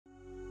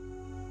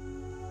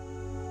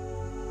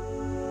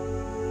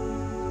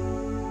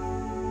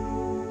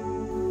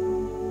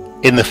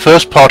In the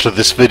first part of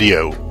this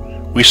video,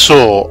 we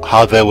saw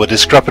how there were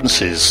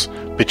discrepancies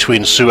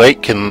between Sue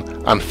Aitken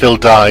and Dhil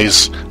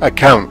Dye's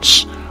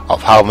accounts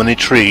of how many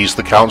trees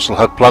the council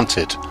had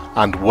planted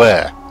and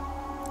where.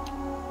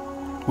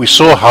 We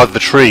saw how the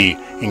tree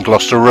in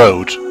Gloucester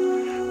Road,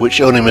 which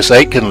only Miss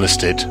Aitken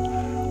listed,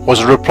 was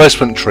a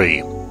replacement tree,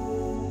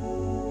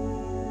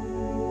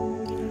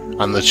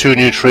 and the two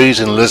new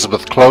trees in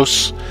Elizabeth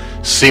Close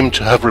seemed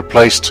to have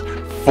replaced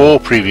 4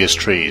 previous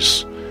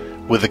trees,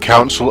 with the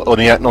council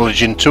only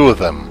acknowledging 2 of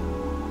them.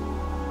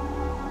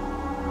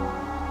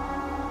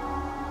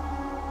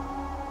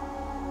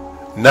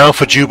 Now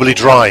for Jubilee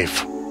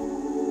Drive,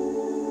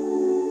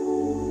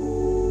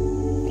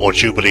 or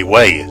Jubilee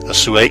Way, as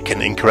Sue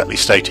Aitken incorrectly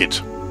stated.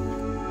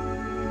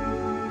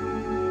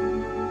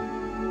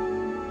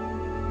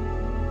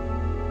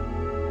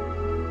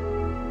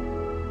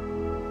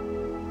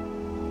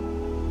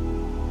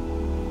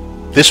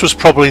 This was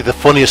probably the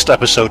funniest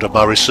episode of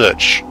my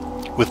research,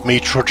 with me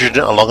trudging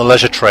along a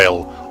leisure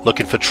trail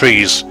looking for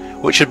trees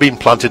which had been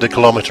planted a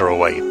kilometre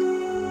away.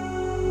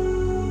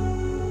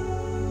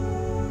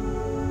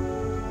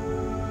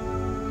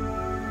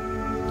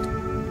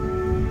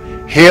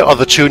 Here are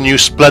the 2 new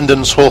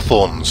Splendens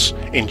hawthorns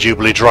in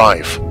Jubilee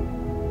Drive.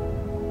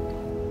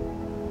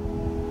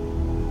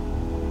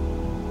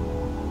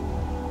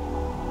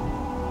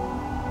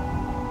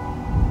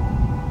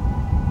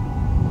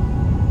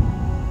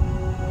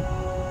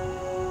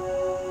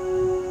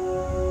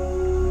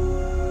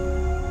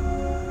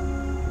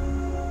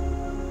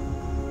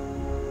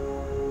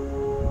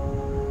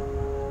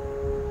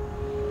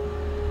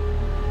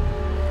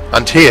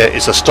 And here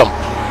is a stump.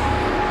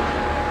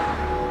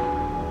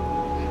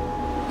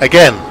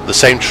 Again, the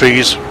same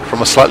trees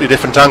from a slightly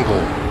different angle.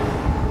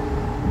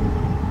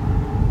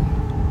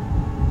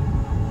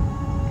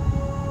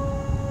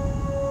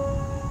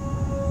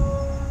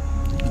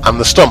 And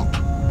the stump,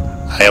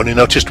 I only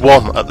noticed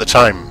one at the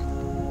time.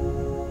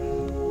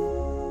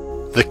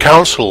 The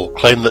council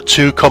claimed that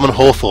 2 common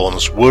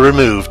hawthorns were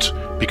removed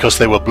because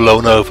they were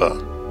blown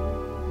over.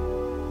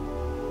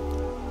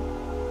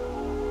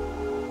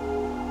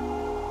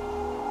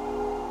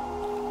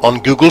 On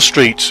Google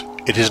Street,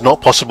 it is not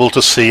possible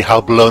to see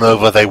how blown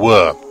over they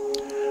were,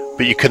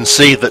 but you can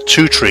see that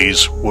 2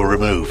 trees were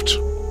removed.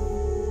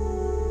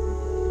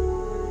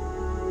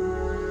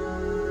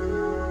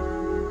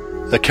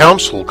 The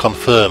council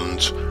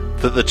confirmed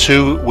that the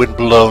 2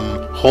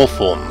 wind-blown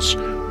hawthorns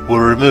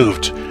were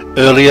removed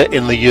earlier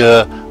in the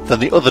year than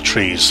the other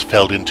trees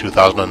felled in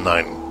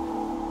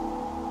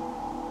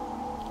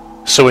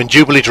 2009. So in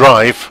Jubilee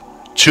Drive,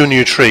 2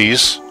 new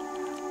trees,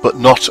 but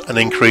not an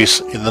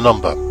increase in the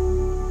number.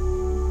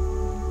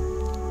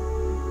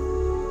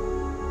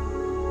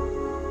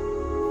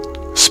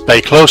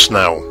 Spey Close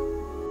now.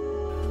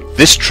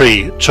 This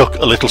tree took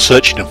a little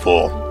searching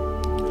for.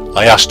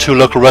 I asked 2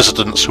 local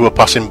residents who were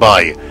passing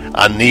by,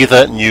 and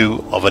neither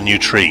knew of a new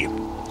tree.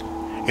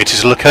 It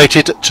is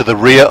located to the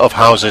rear of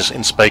houses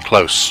in Spey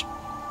Close.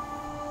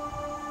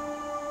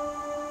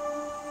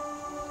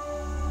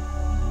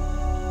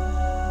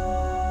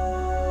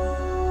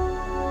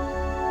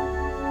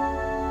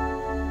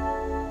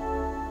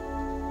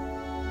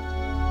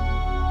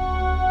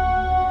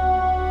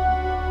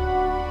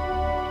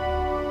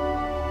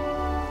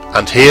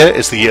 And here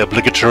is the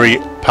obligatory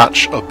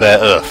patch of bare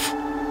earth.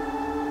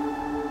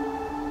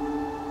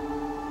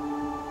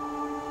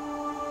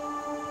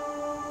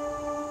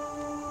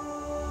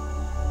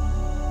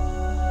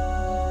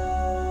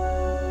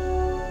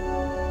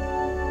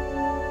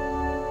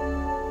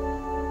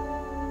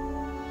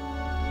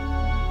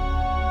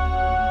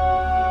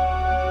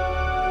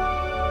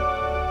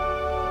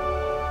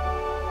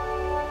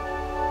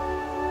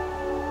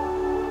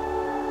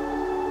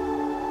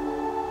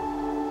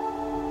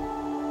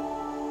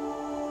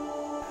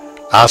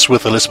 As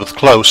with Elizabeth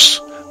Close,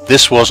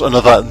 this was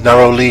another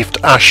narrow-leaved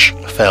ash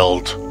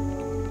felled.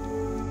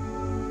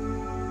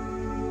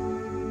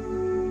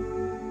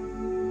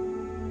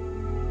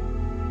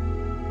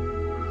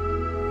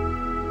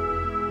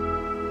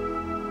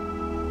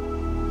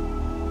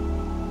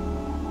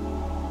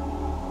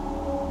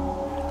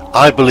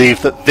 I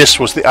believe that this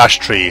was the ash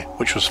tree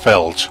which was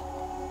felled.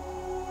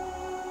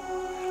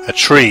 A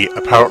tree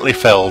apparently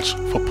felled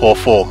for poor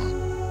form.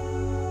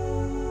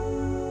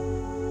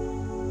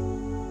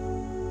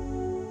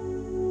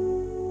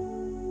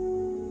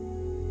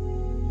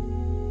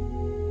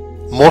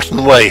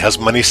 Morton Way has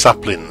many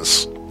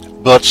saplings,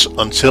 but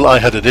until I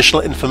had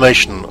additional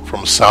information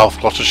from South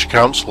Gloucestershire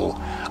Council,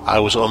 I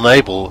was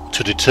unable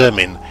to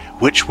determine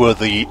which were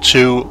the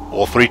 2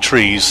 or 3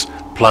 trees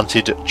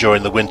planted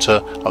during the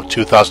winter of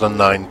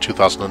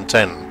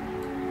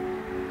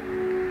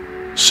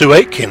 2009-2010. Sue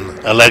Aitken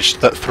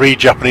alleged that 3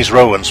 Japanese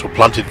rowans were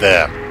planted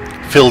there.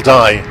 Dhil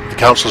Dye, the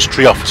council's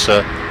tree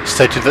officer,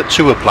 stated that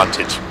 2 were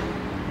planted.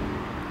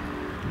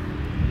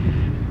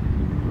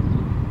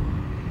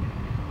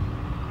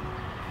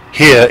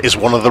 Here is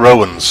one of the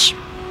rowans.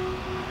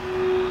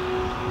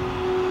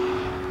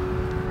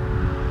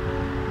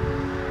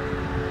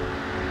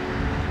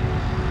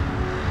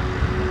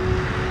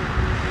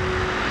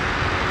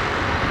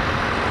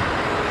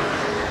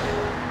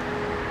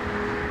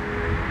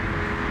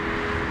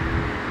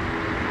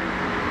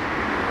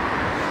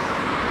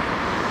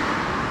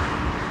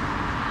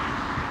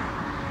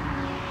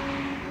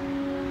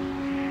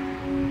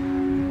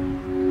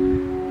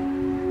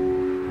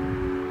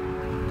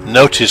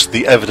 notice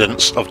the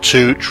evidence of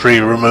 2 tree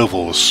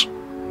removals.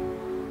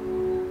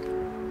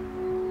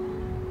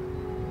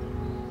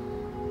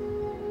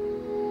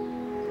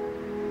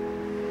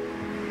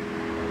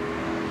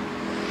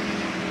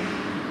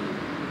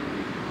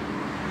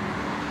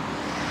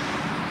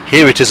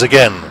 Here it is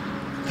again,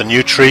 the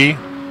new tree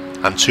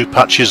and 2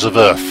 patches of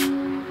earth.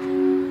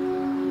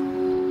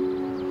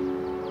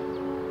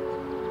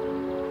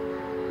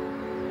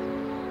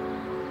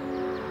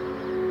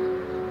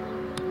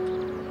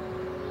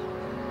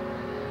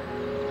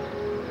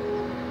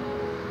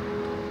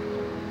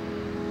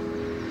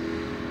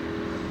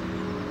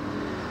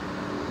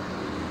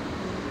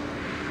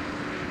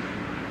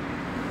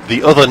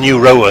 The other new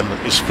rowan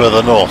is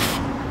further north.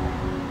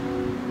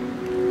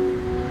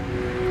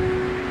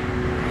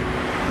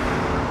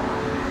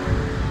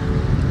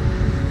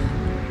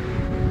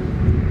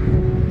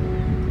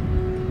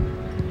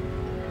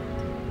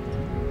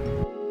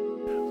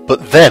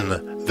 But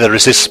then there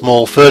is this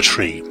small fir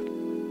tree.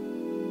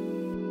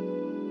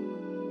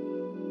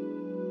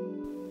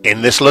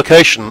 In this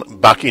location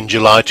back in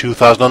July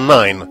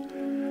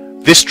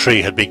 2009, this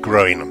tree had been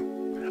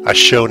growing, as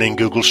shown in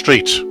Google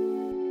Street.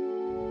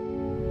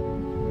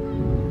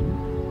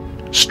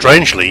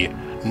 Strangely,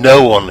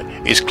 no one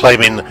is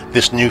claiming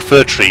this new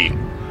fir tree,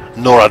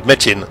 nor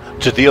admitting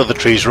to the other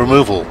tree's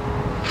removal.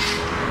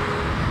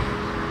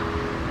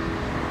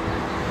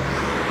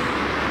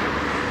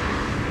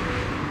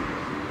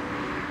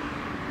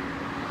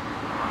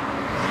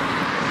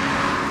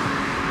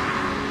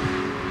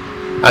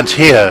 And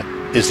here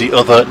is the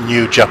other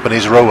new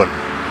Japanese rowan.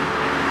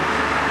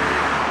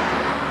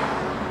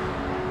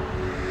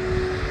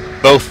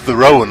 Both the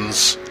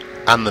rowans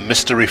and the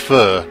mystery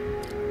fir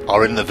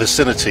are in the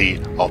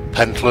vicinity of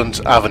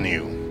Pentland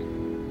Avenue.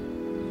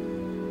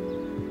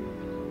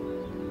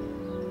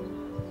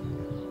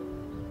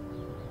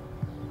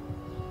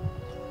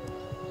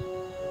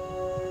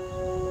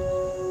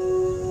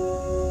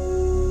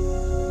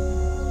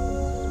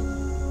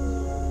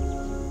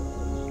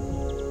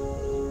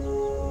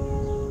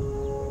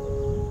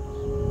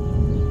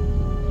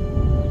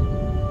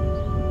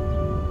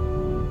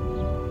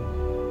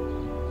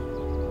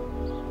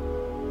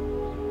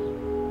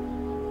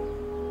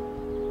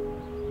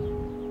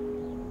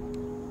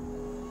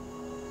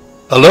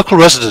 A local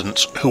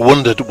resident who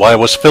wondered why I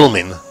was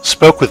filming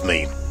spoke with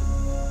me.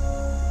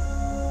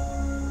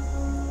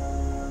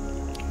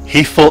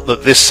 He thought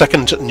that this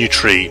second new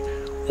tree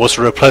was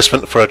a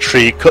replacement for a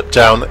tree cut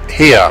down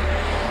here.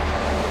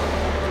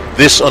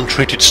 This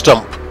untreated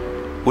stump,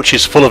 which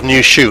is full of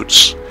new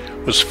shoots,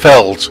 was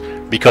felled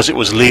because it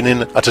was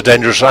leaning at a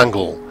dangerous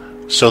angle,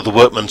 so the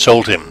workman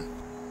told him.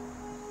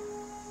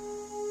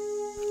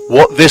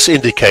 What this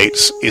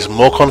indicates is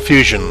more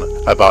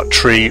confusion about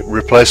tree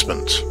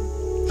replacement.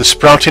 The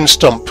sprouting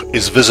stump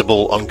is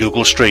visible on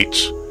Google Street,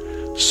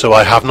 so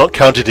I have not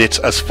counted it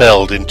as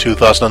felled in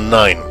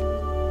 2009.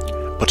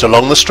 But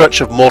along the stretch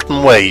of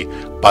Morton Way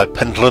by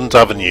Pentland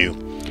Avenue,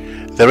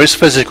 there is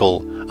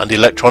physical and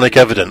electronic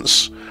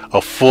evidence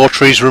of 4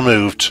 trees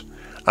removed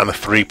and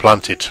 3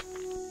 planted.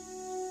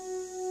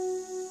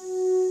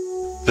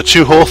 The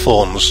 2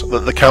 hawthorns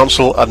that the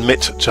council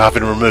admit to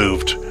having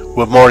removed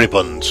were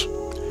moribund,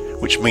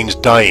 which means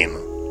dying,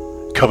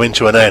 coming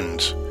to an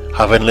end,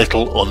 having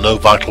little or no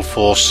vital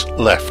force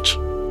left.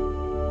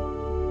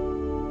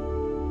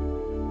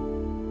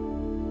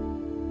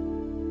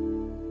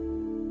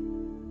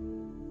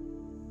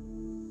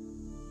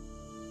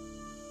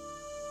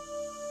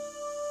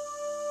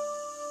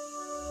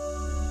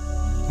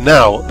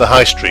 Now the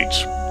High Street.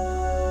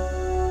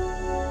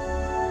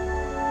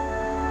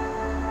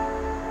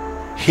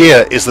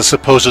 Here is the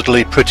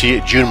supposedly pretty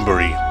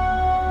Juneberry.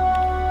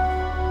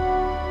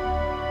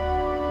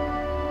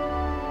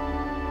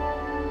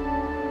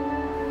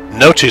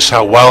 Notice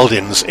how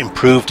Wildings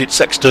improved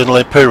its external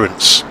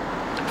appearance.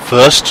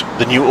 First,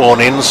 the new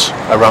awnings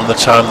around the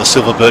time the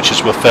silver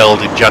birches were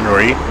felled in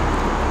January,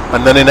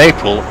 and then in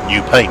April,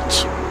 new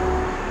paint.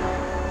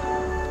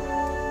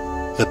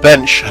 The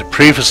bench had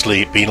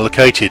previously been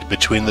located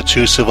between the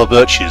 2 silver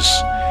birches,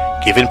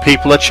 giving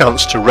people a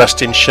chance to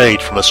rest in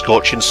shade from a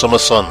scorching summer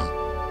sun.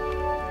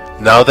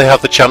 Now they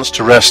have the chance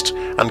to rest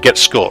and get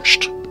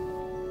scorched.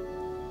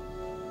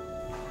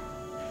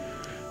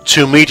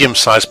 2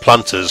 medium-sized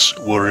planters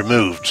were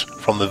removed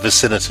from the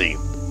vicinity.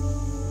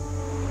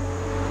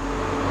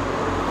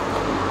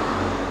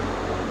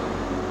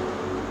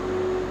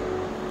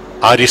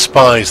 I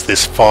despise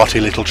this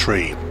farty little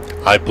tree.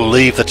 I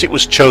believe that it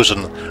was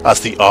chosen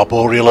as the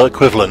arboreal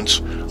equivalent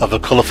of a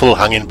colourful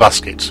hanging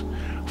basket,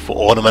 for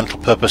ornamental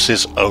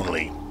purposes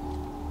only.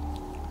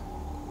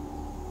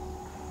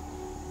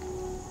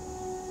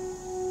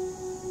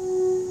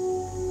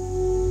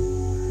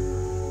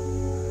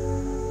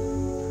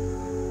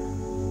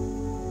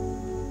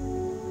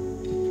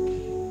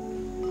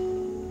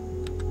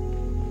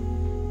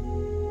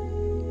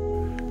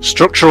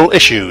 Structural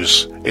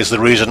issues is the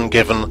reason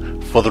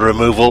given for the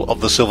removal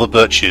of the silver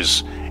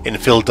birches in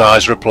Dhil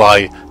Dye's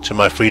reply to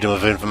my Freedom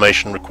of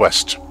Information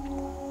request.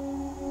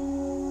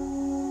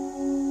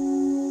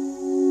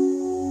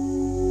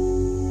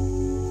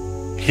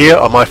 Here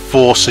are my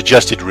 4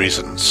 suggested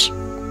reasons.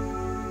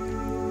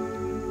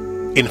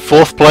 In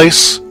 4th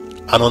place,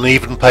 an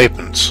uneven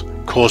pavement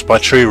caused by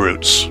tree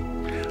roots.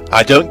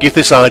 I don't give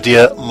this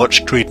idea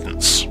much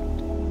credence.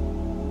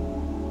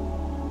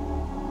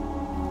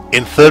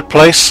 In 3rd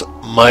place,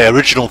 my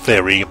original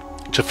theory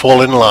to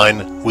fall in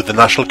line with the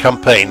national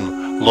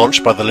campaign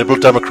launched by the Liberal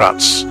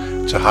Democrats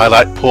to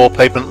highlight poor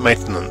pavement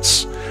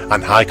maintenance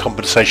and high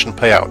compensation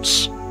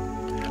payouts.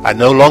 I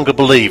no longer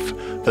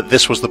believe that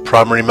this was the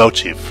primary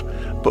motive,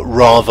 but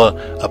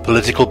rather a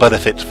political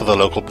benefit for the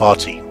local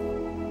party.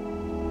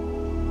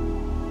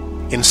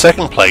 In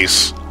 2nd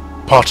place,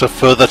 part of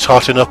further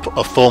tarting up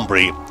of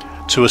Thornbury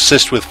to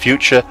assist with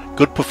future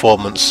good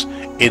performance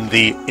in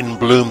the In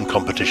Bloom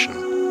competition.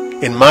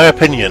 In my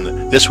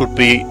opinion, this would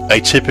be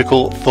a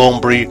typical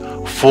Thornbury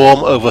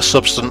form over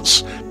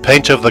substance,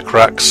 paint over the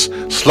cracks,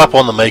 slap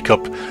on the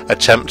makeup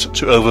attempt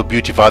to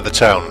over-beautify the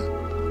town.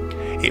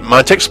 It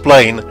might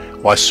explain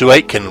why Sue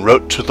Aitken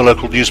wrote to the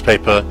local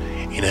newspaper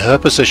in her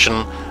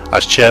position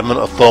as chairman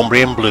of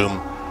Thornbury In Bloom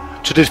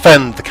to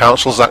defend the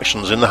council's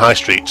actions in the High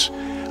Street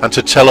and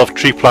to tell of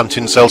tree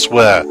plantings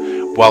elsewhere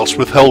whilst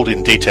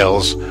withholding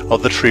details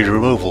of the tree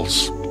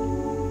removals.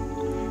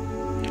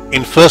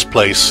 In 1st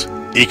place,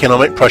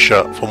 economic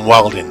pressure from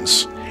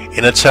Wildings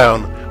in a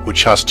town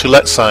which has to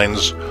let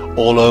signs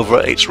all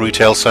over its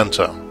retail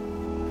centre.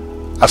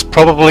 As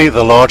probably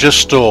the largest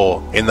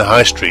store in the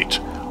High Street,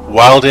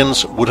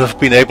 Wildings would have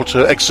been able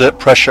to exert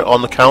pressure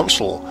on the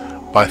council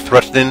by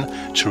threatening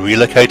to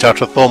relocate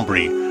out of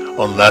Thornbury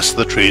unless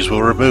the trees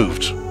were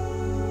removed.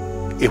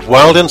 If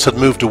Wildings had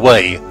moved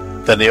away,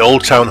 then the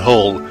Old Town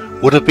Hall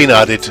would have been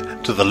added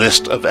to the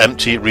list of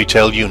empty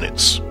retail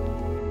units.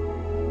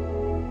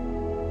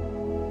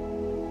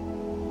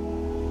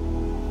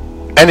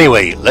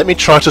 Anyway, let me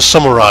try to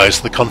summarise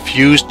the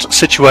confused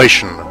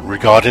situation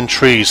regarding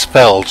trees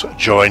felled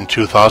during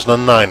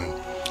 2009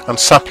 and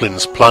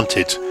saplings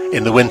planted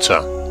in the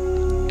winter.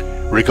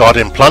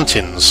 Regarding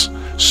plantings,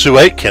 Sue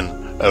Aitken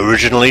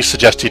originally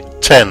suggested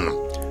 10,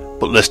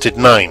 but listed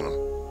 9.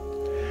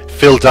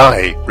 Dhil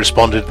Dye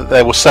responded that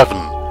there were 7,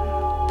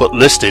 but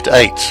listed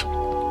 8.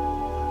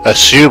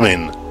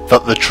 Assuming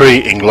that the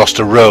tree in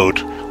Gloucester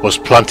Road was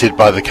planted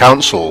by the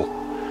council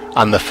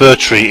and the fir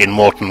tree in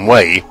Morton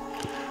Way,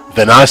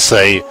 then I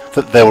say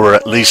that there were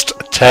at least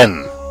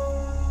 10.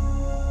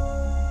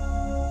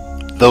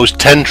 Those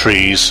 10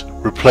 trees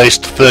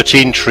replaced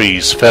 13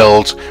 trees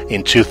felled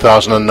in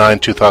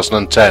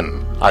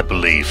 2009-2010, I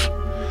believe,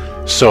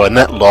 so a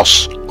net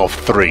loss of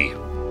 3.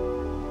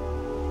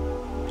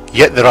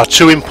 Yet there are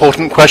 2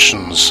 important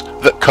questions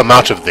that come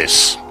out of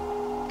this.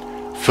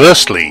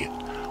 Firstly,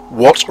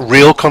 what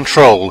real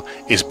control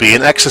is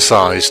being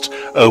exercised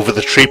over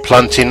the tree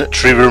planting,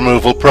 tree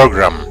removal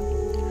programme?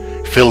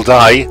 Dhil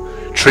Dye,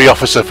 tree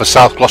officer for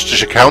South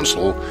Gloucestershire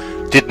Council,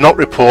 did not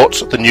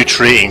report the new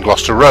tree in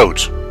Gloucester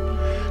Road.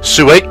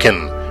 Sue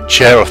Aitken,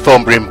 chair of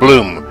Thornbury In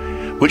Bloom,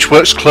 which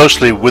works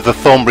closely with the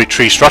Thornbury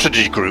Tree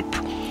Strategy Group,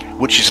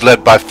 which is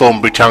led by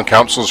Thornbury Town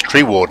Council's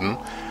tree warden,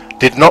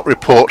 did not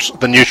report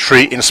the new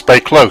tree in Spey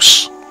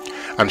Close,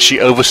 and she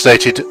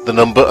overstated the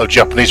number of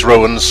Japanese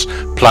rowans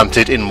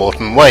planted in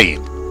Morton Way.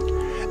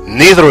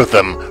 Neither of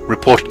them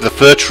reported the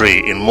fir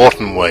tree in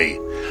Morton Way,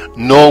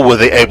 nor were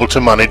they able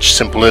to manage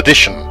simple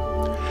addition.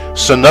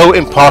 So no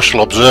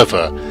impartial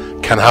observer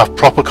can have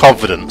proper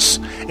confidence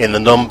in the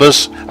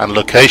numbers and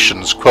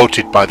locations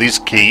quoted by these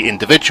key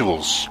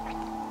individuals.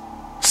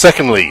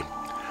 Secondly,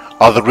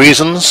 are the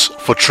reasons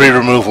for tree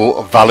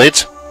removal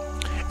valid?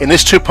 In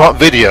this 2-part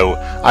video,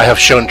 I have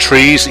shown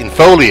trees in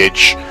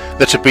foliage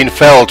that have been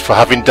felled for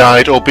having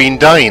died or been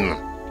dying.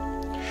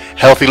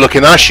 Healthy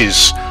looking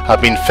ashes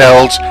have been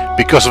felled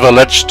because of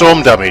alleged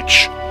storm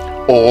damage,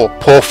 or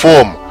poor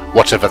form,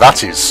 whatever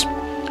that is.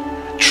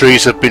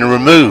 Trees have been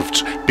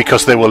removed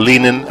because they were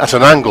leaning at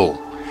an angle,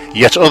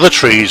 yet other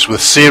trees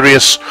with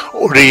serious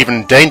or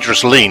even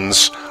dangerous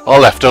leans are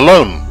left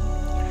alone.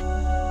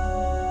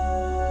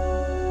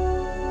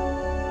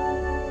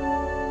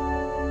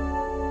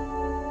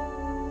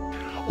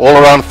 All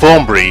around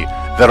Thornbury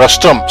there are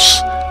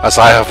stumps, as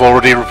I have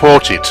already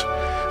reported,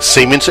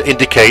 seeming to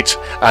indicate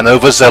an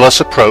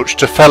overzealous approach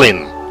to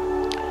felling.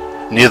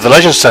 Near the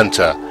leisure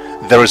centre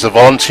there is a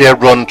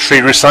volunteer-run tree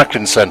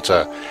recycling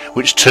centre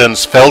which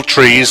turns felled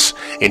trees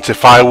into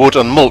firewood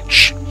and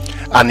mulch,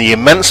 and the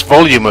immense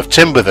volume of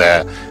timber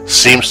there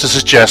seems to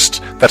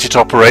suggest that it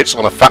operates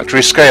on a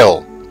factory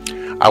scale.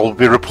 I will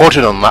be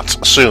reporting on that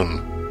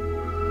soon.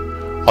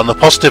 On the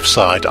positive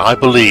side, I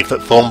believe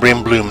that Thornbury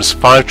In Bloom's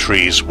 5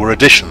 trees were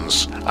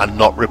additions and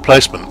not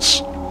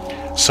replacements,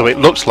 so it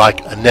looks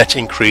like a net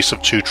increase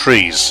of 2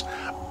 trees,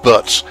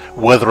 but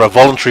whether a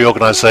voluntary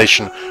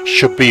organisation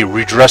should be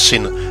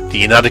redressing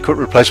the inadequate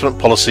replacement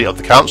policy of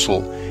the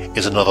council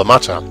is another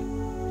matter.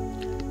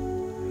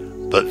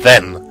 But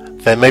then,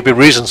 there may be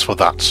reasons for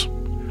that,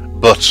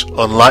 but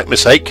unlike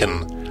Miss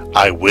Aitken,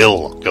 I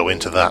will go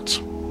into that.